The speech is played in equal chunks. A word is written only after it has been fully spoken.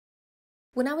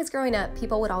When I was growing up,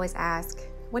 people would always ask,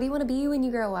 what do you want to be when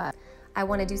you grow up? I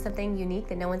want to do something unique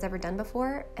that no one's ever done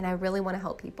before, and I really want to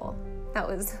help people. That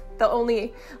was the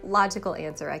only logical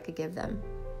answer I could give them.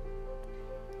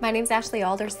 My name's Ashley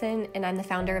Alderson, and I'm the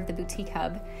founder of the Boutique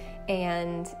Hub.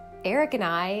 And Eric and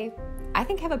I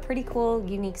think have a pretty cool,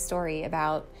 unique story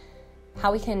about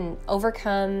how we can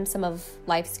overcome some of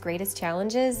life's greatest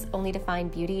challenges only to find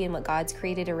beauty in what God's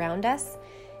created around us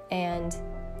and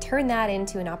turn that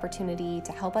into an opportunity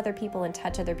to help other people and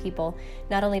touch other people,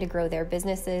 not only to grow their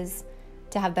businesses,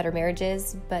 to have better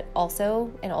marriages, but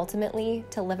also and ultimately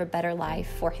to live a better life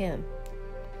for Him.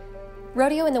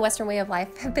 Rodeo and the Western way of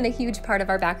life have been a huge part of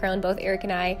our background, both Eric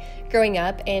and I, growing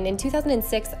up. And in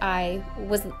 2006, I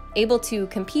was able to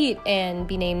compete and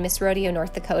be named Miss Rodeo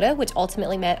North Dakota, which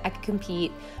ultimately meant I could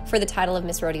compete for the title of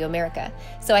Miss Rodeo America.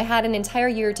 So I had an entire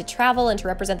year to travel and to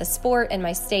represent the sport and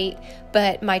my state,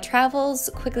 but my travels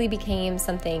quickly became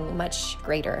something much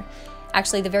greater.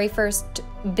 Actually, the very first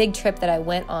big trip that I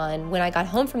went on, when I got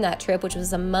home from that trip, which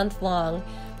was a month long,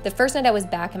 the first night I was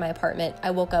back in my apartment, I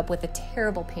woke up with a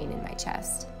terrible pain in my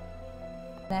chest.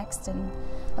 Next, and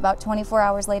about 24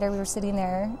 hours later, we were sitting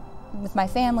there with my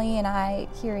family and I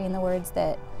hearing the words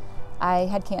that I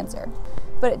had cancer.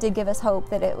 But it did give us hope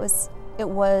that it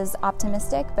was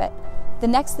optimistic. But the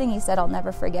next thing he said I'll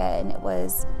never forget, and it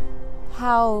was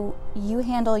how you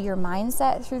handle your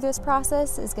mindset through this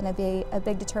process is going to be a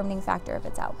big determining factor of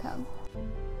its outcome.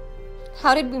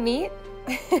 How did we meet?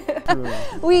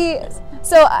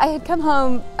 So I had come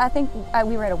home, I think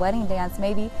we were at a wedding dance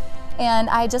maybe, and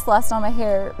I just lost all my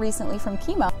hair recently from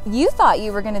chemo. You thought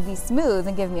you were going to be smooth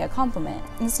and give me a compliment.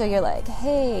 And so you're like,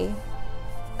 hey,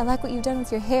 I like what you've done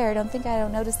with your hair. Don't think I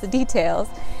don't notice the details.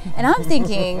 And I'm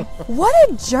thinking, what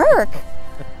a jerk.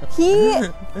 He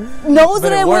knows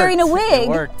that I'm wearing a wig. It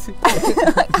worked. I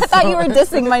thought you were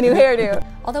dissing my new hairdo.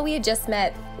 Although we had just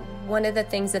met, one of the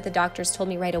things that the doctors told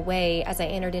me right away as I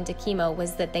entered into chemo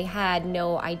was that they had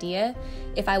no idea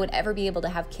if I would ever be able to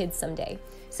have kids someday.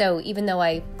 So even though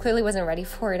I clearly wasn't ready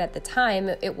for it at the time,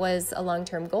 it was a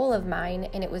long-term goal of mine,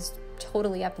 and it was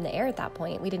totally up in the air at that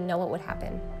point. We didn't know what would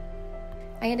happen.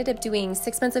 I ended up doing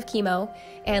 6 months of chemo,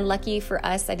 and lucky for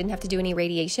us, I didn't have to do any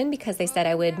radiation because they said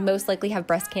I would most likely have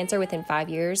breast cancer within 5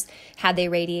 years had they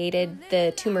radiated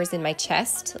the tumors in my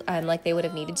chest like they would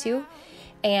have needed to.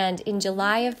 And in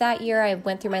July of that year, I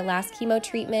went through my last chemo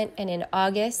treatment, and in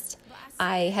August,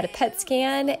 I had a PET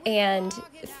scan, and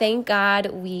thank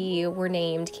God we were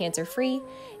named cancer-free,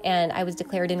 and I was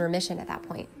declared in remission at that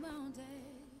point.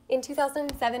 In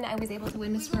 2007, I was able to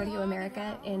win Miss Rodeo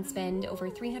America and spend over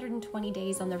 320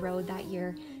 days on the road that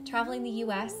year, traveling the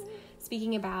U.S.,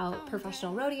 speaking about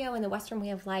professional rodeo and the Western way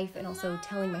of life, and also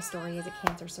telling my story as a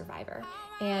cancer survivor.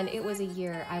 And it was a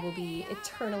year I will be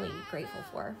eternally grateful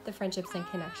for, the friendships and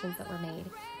connections that were made.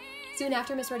 Soon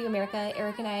after Miss Rodeo America,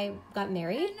 Eric and I got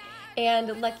married,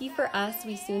 and lucky for us,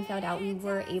 we soon found out we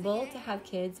were able to have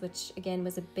kids, which again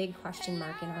was a big question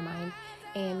mark in our mind.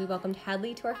 And we welcomed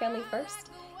Hadley to our family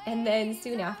first. And then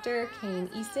soon after came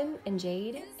Easton and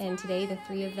Jade, and today the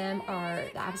three of them are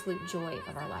the absolute joy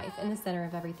of our life and the center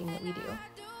of everything that we do.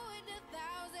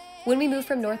 When we moved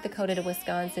from North Dakota to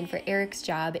Wisconsin for Eric's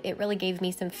job, it really gave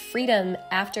me some freedom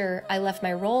after I left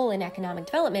my role in economic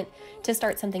development to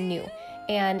start something new.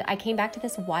 And I came back to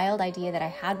this wild idea that I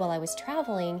had while I was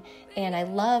traveling, and I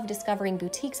love discovering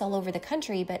boutiques all over the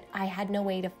country, but I had no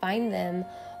way to find them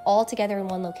all together in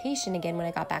one location again when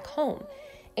I got back home.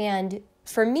 And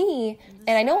for me,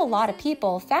 and I know a lot of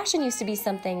people, fashion used to be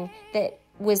something that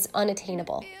was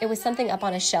unattainable. It was something up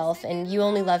on a shelf, and you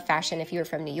only loved fashion if you were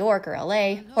from New York or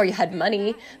LA, or you had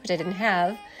money, which I didn't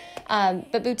have.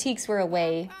 But boutiques were a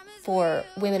way for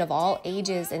women of all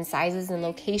ages and sizes and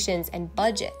locations and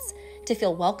budgets to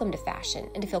feel welcome to fashion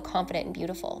and to feel confident and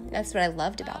beautiful. That's what I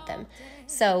loved about them.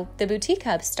 So the Boutique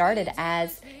Hub started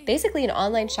as basically an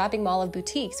online shopping mall of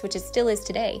boutiques, which it still is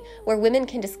today, where women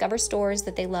can discover stores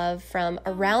that they love from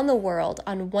around the world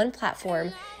on one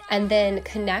platform and then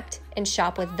connect and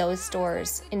shop with those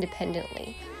stores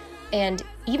independently. And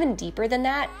even deeper than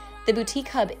that, the Boutique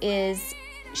Hub is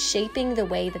shaping the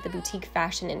way that the boutique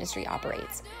fashion industry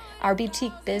operates. Our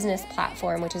boutique business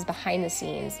platform, which is behind the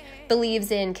scenes,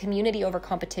 believes in community over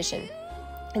competition.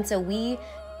 And so we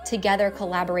together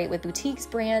collaborate with boutiques,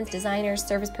 brands, designers,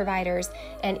 service providers,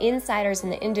 and insiders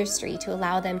in the industry to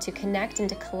allow them to connect and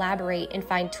to collaborate and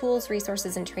find tools,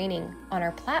 resources, and training on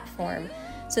our platform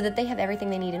so that they have everything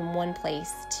they need in one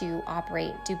place to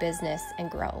operate, do business,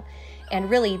 and grow. And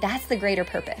really, that's the greater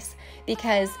purpose,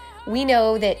 because we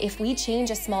know that if we change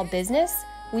a small business,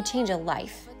 we change a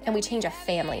life. and we change a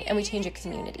family, and we change a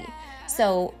community.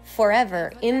 So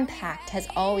forever, impact has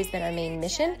always been our main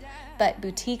mission, but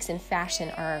boutiques and fashion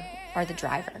are the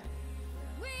driver.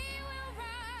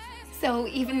 So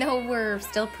even though we're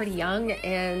still pretty young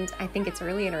and I think it's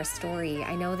early in our story,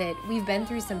 I know that we've been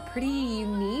through some pretty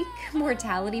unique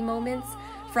mortality moments,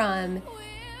 from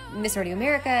Miss Rodeo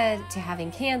America to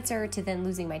having cancer to then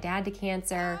losing my dad to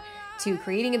cancer to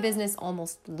creating a business,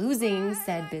 almost losing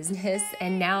said business,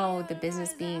 and now the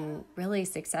business being really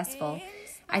successful.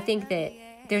 I think that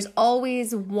there's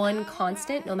always one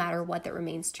constant, no matter what, that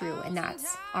remains true, and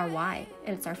that's our why,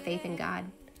 and it's our faith in God.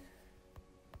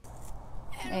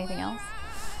 Anything else?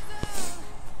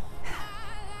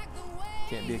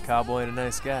 Can't be a cowboy and a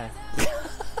nice guy.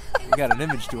 You got an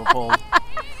image to uphold.